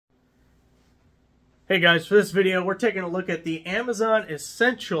Hey guys, for this video we're taking a look at the Amazon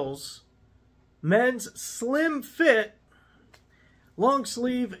Essentials men's slim fit long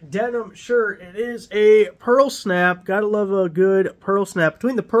sleeve denim shirt. It is a pearl snap. Gotta love a good pearl snap.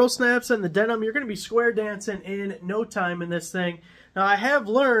 Between the pearl snaps and the denim, you're going to be square dancing in no time in this thing. Now I have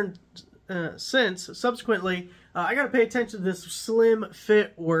learned subsequently, I got to pay attention to this slim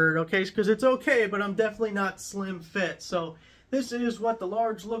fit word, okay? Because it's okay, but I'm definitely not slim fit. So this is what the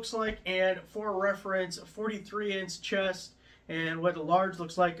large looks like, and for reference, 43-inch chest, and what the large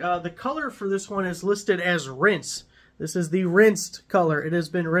looks like. The color for this one is listed as rinse. This is the rinsed color. It has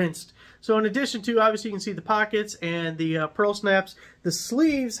been rinsed. So in addition to, obviously you can see the pockets and the pearl snaps, the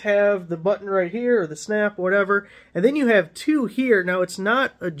sleeves have the button right here, or the snap, whatever, and then you have two here. Now it's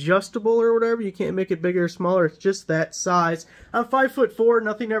not adjustable or whatever. You can't make it bigger or smaller. It's just that size. I'm 5'4".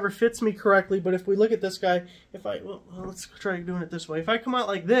 Nothing ever fits me correctly, but if we look at this guy, well, let's try doing it this way. If I come out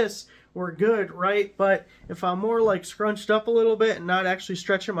like this, we're good, right? But if I'm more like scrunched up a little bit and not actually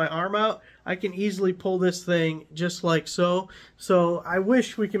stretching my arm out, I can easily pull this thing just like so. So I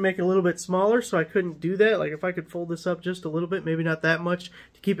wish we could make it a little bit smaller, so I couldn't do that. Like if I could fold this up just a little bit, maybe not that much,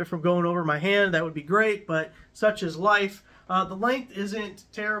 to keep it from going over my hand, that would be great, but such is life. The length isn't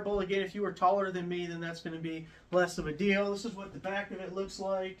terrible. Again, if you were taller than me, then that's going to be less of a deal. This is what the back of it looks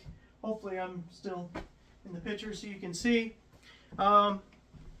like. Hopefully I'm still in the picture so you can see. I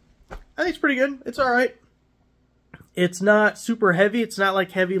think it's pretty good. It's all right. It's not super heavy. It's not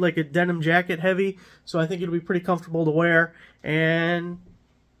like heavy like a denim jacket heavy. So I think it'll be pretty comfortable to wear. And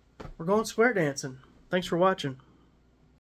we're going square dancing. Thanks for watching.